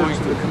this church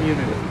to the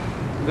community.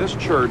 This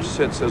church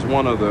sits as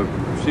one of the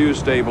few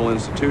stable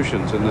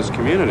institutions in this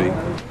community.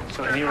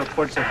 So any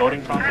reports of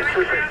voting prompters?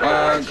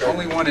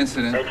 Only one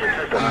incident in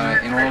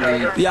all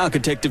the... The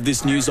architect of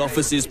this news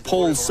office is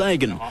Paul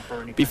Sagan.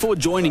 Before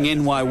joining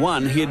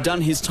NY1, he had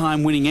done his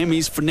time winning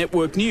Emmys for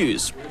network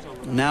news.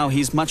 Now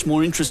he's much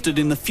more interested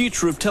in the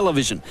future of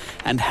television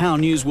and how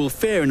news will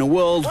fare in a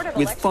world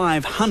with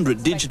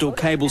 500 digital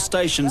cable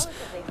stations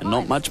and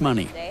not much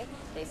money.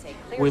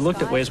 We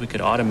looked at ways we could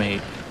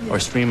automate or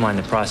streamline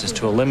the process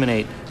to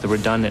eliminate the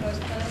redundant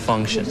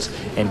functions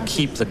and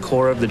keep the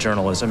core of the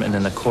journalism and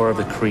then the core of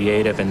the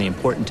creative and the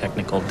important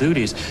technical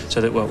duties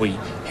so that what we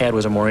had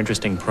was a more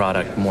interesting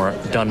product,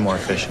 done more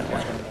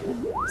efficiently.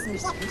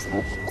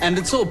 And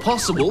it's all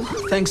possible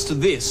thanks to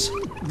this,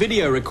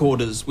 video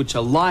recorders, which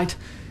are light,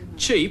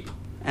 cheap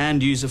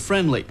and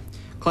user-friendly.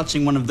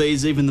 Clutching one of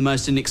these, even the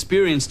most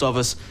inexperienced of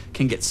us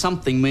can get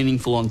something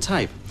meaningful on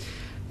tape.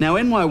 Now,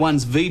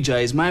 NY1's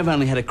VJs may have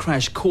only had a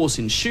crash course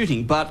in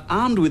shooting, but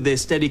armed with their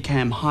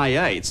Steadicam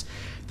Hi8s,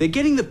 they're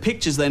getting the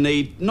pictures they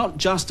need not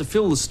just to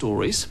fill the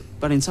stories,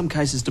 but in some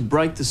cases to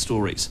break the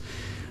stories.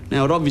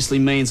 Now, it obviously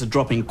means a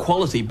drop in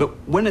quality, but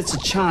when it's a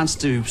chance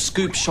to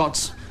scoop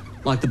shots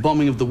like the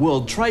bombing of the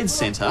World Trade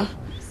Center,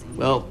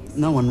 well,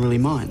 no one really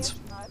minds.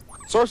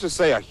 Sources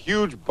say a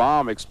huge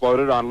bomb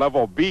exploded on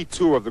level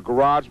B2 of the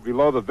garage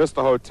below the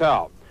Vista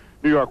Hotel.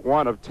 New York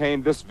One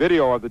obtained this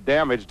video of the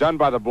damage done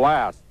by the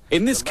blast.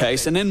 In this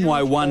case, an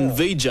NY1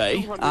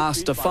 VJ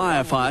asked a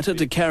firefighter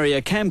to carry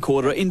a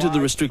camcorder into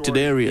the restricted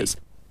areas.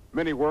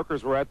 Many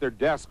workers were at their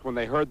desk when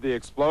they heard the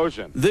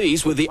explosion.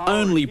 These were the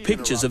only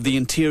pictures of the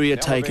interior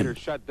taken.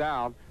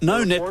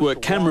 No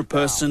network camera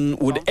person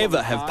would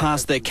ever have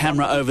passed their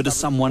camera over to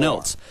someone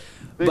else.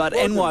 But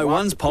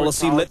NY1's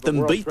policy let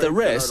them beat the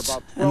rest,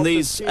 and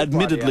these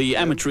admittedly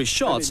amateurish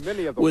shots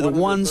were the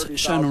ones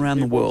shown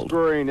around the world.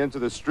 Into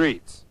the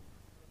streets.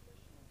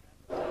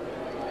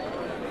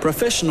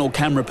 Professional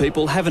camera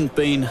people haven't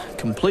been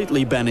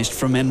completely banished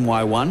from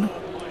NY1,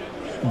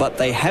 but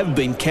they have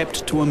been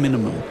kept to a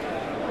minimum.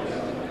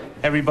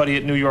 Everybody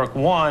at New York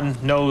One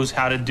knows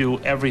how to do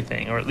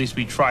everything, or at least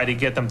we try to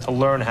get them to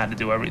learn how to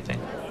do everything.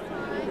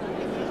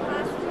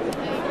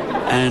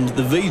 And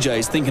the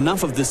VJs think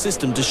enough of the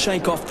system to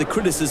shake off the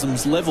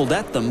criticisms levelled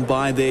at them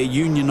by their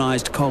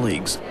unionised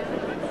colleagues.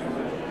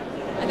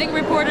 I think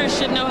reporters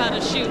should know how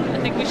to shoot. I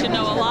think we should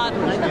know a lot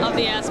of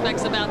the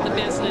aspects about the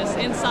business,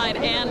 inside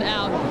and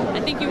out.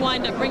 I think you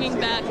wind up bringing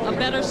back a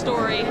better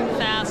story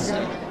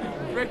faster.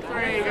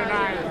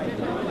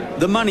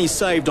 The money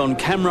saved on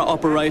camera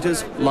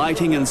operators,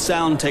 lighting and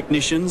sound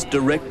technicians,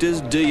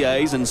 directors,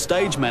 DAs and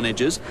stage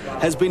managers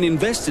has been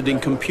invested in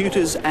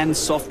computers and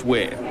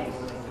software.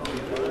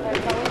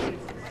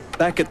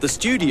 Back at the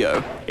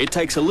studio, it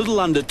takes a little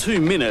under 2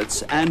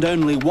 minutes and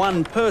only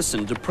one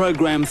person to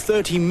program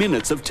 30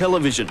 minutes of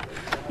television.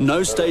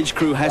 No stage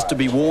crew has to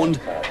be warned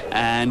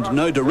and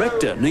no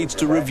director needs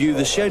to review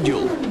the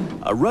schedule.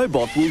 A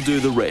robot will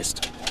do the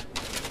rest.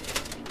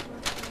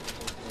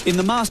 In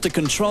the master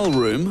control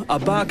room, a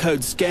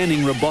barcode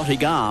scanning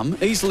robotic arm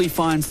easily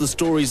finds the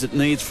stories it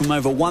needs from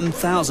over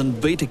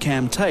 1,000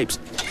 Betacam tapes.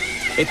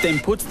 It then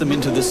puts them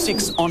into the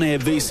 6 on-air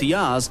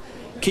VCRs,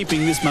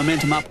 keeping this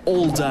momentum up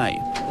all day.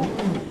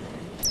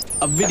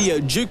 A video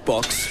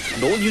jukebox,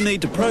 and all you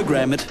need to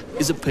program it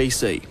is a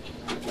PC.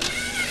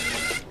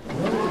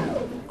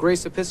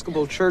 Grace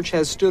Episcopal Church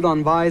has stood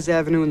on Vise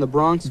Avenue in the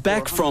Bronx.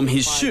 Back from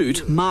his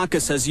shoot,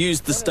 Marcus has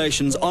used the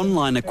station's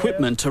online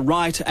equipment to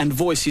write and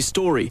voice his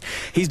story.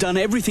 He's done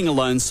everything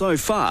alone so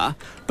far,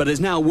 but is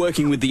now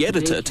working with the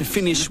editor to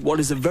finish what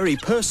is a very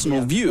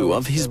personal view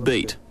of his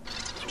beat.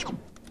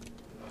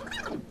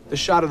 The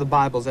shot of the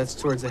Bibles, that's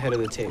towards the head of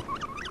the tape.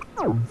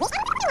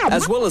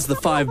 As well as the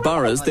 5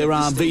 boroughs, there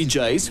are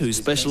VJs who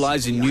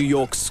specialise in New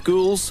York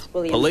schools,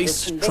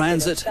 police,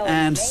 transit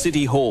and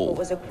City Hall.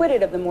 Was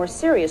acquitted of the more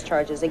serious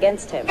charges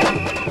against him.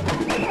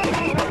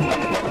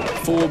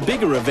 For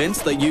bigger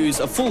events, they use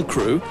a full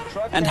crew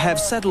and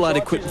have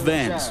satellite-equipped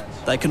vans.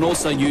 They can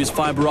also use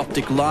fibre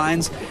optic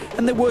lines,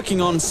 and they're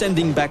working on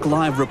sending back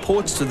live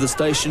reports to the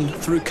station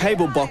through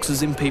cable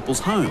boxes in people's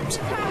homes.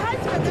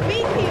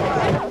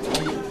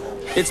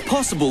 It's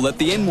possible that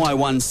the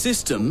NY1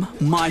 system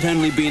might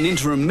only be an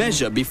interim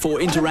measure before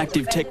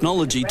interactive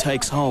technology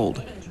takes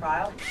hold.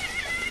 But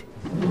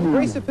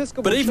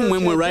even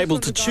when we're able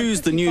to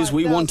choose the news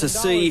we want to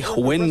see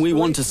when we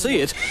want to see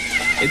it,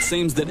 it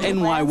seems that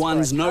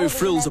NY1's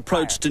no-frills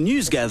approach to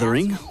news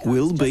gathering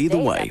will be the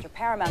way.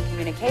 Paramount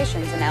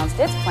Communications announced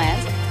its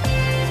plans.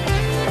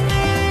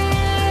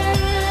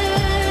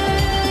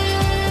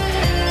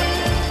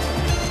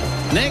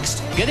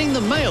 Next, getting the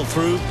mail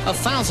through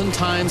 1,000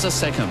 times a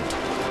second.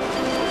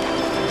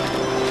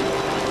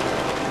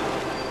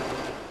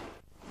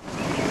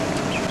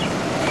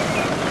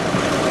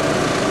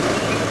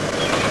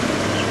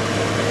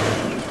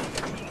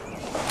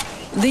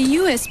 The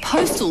US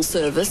Postal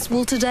Service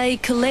will today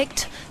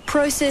collect,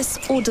 process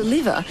or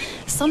deliver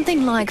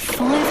something like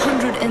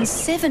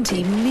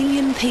 570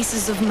 million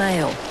pieces of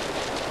mail.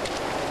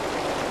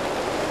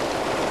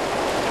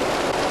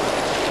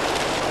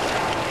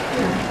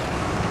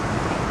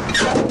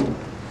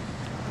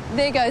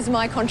 There goes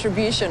my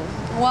contribution.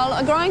 While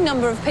a growing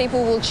number of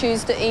people will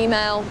choose to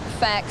email,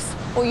 fax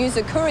or use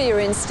a courier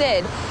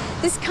instead,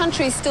 this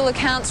country still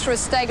accounts for a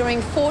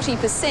staggering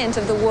 40%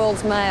 of the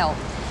world's mail.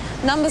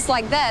 Numbers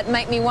like that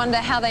make me wonder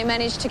how they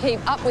manage to keep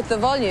up with the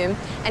volume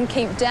and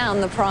keep down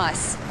the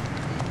price.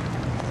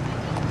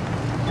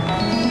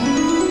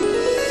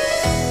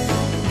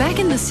 Back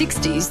in the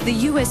 60s,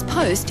 the US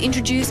Post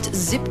introduced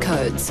zip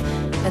codes,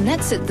 and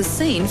that set the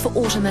scene for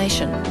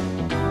automation.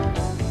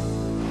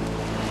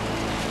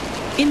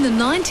 In the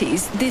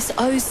 90s, this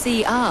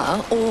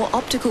OCR, or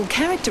optical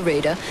character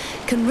reader,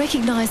 can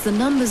recognise the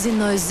numbers in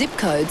those zip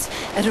codes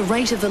at a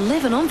rate of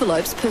 11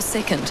 envelopes per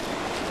second.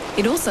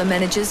 It also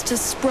manages to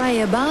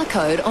spray a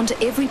barcode onto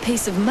every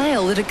piece of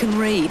mail that it can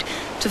read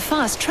to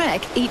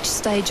fast-track each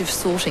stage of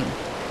sorting.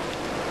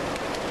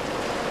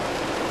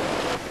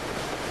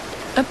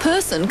 A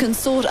person can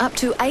sort up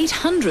to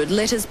 800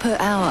 letters per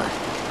hour.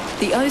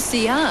 The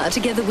OCR,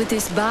 together with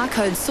this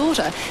barcode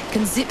sorter,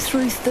 can zip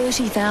through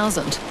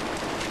 30,000.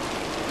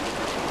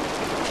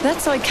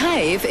 That's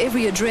okay if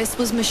every address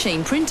was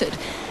machine printed,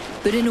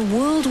 but in a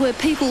world where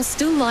people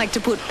still like to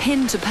put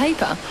pen to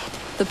paper,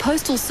 the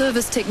Postal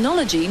Service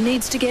technology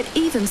needs to get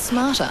even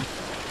smarter.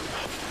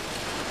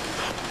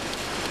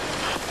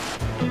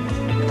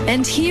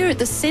 And here at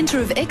the Centre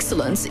of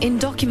Excellence in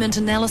Document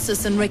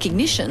Analysis and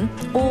Recognition,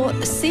 or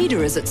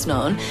CEDA as it's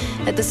known,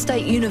 at the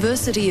State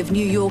University of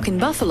New York in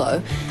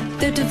Buffalo,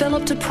 they've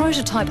developed a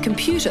prototype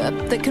computer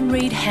that can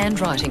read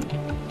handwriting.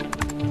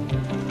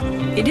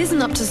 It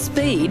isn't up to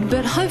speed,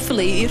 but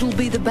hopefully it'll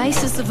be the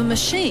basis of a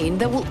machine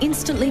that will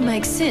instantly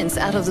make sense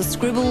out of the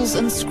scribbles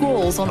and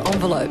scrawls on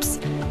envelopes.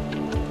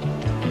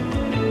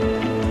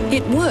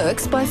 It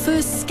works by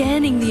first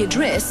scanning the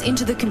address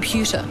into the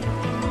computer.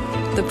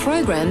 The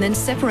program then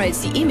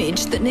separates the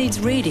image that needs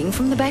reading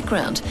from the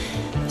background.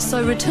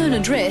 so return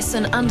address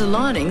and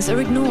underlinings are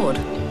ignored.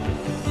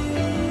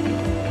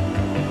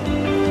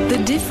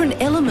 The different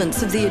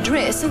elements of the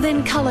address are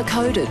then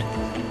colour-coded.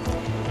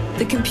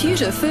 The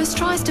computer first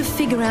tries to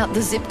figure out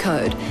the zip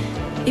code.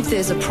 If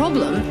there's a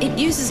problem, it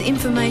uses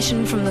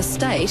information from the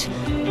state,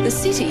 the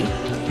city,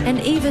 and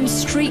even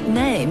street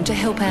name to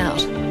help out.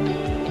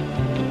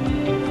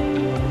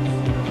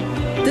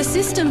 The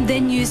system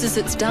then uses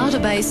its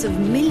database of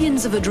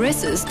millions of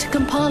addresses to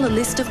compile a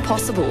list of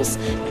possibles.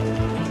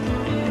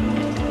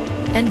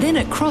 And then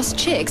it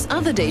cross-checks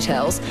other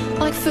details,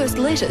 like first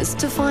letters,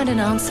 to find an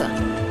answer.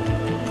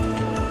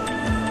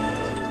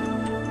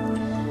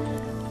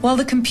 While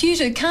the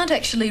computer can't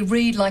actually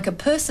read like a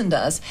person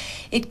does,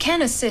 it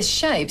can assess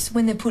shapes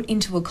when they're put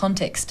into a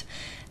context.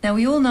 Now,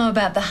 we all know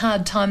about the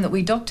hard time that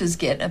we doctors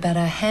get about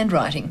our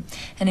handwriting.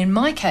 And in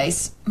my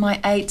case, my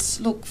 8s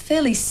look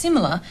fairly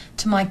similar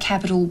to my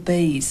capital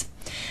Bs.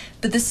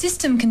 But the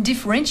system can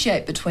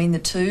differentiate between the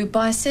two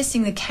by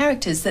assessing the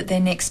characters that they're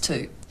next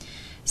to.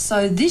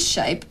 So this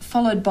shape,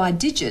 followed by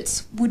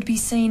digits, would be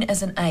seen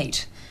as an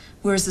 8,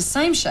 whereas the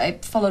same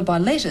shape, followed by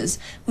letters,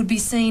 would be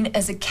seen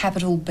as a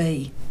capital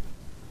B.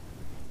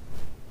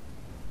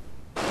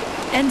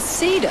 And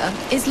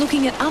CEDA is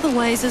looking at other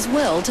ways as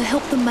well to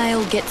help the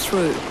mail get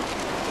through.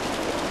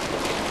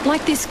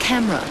 Like this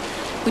camera,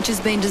 which has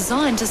been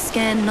designed to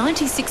scan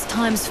 96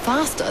 times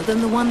faster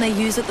than the one they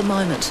use at the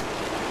moment.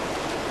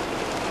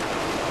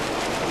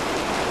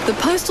 The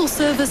Postal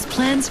Service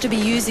plans to be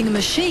using a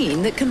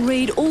machine that can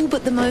read all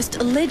but the most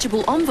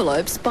illegible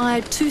envelopes by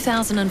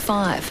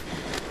 2005.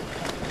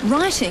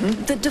 Writing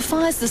that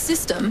defies the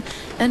system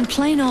and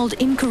plain old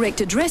incorrect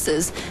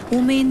addresses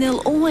will mean there'll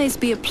always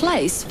be a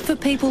place for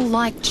people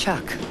like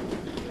Chuck.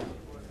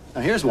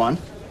 Now here's one.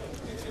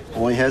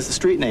 Only has the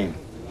street name,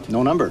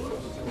 no number.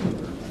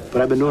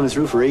 But I've been doing this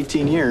route for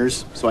 18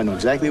 years, so I know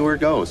exactly where it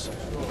goes.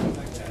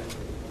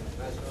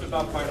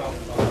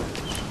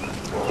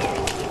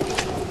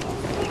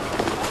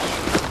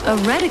 A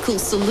radical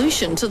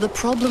solution to the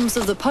problems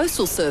of the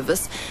Postal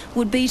Service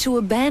would be to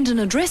abandon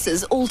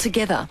addresses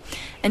altogether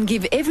and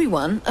give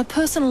everyone a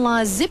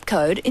personalised zip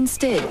code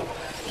instead.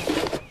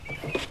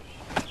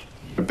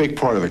 A big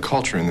part of the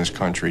culture in this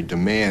country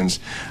demands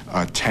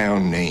a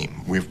town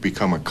name. We've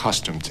become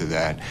accustomed to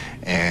that,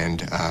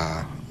 and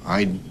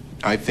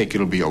I think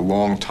it'll be a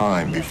long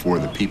time before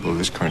the people of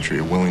this country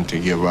are willing to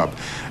give up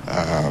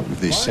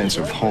the sense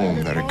of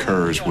home that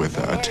occurs with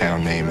a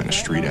town name and a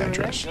street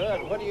address.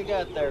 What do you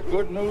got there?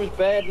 Good news,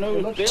 bad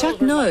news?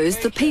 Chuck knows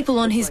the people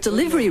on his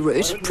delivery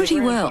route pretty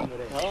well.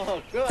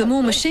 The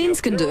more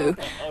machines can do,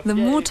 the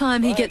more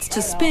time he gets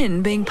to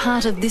spend being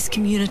part of this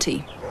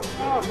community.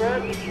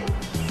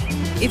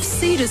 If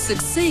CEDA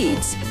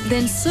succeeds,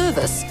 then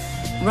service,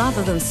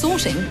 rather than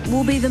sorting,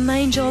 will be the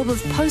main job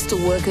of postal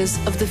workers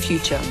of the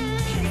future.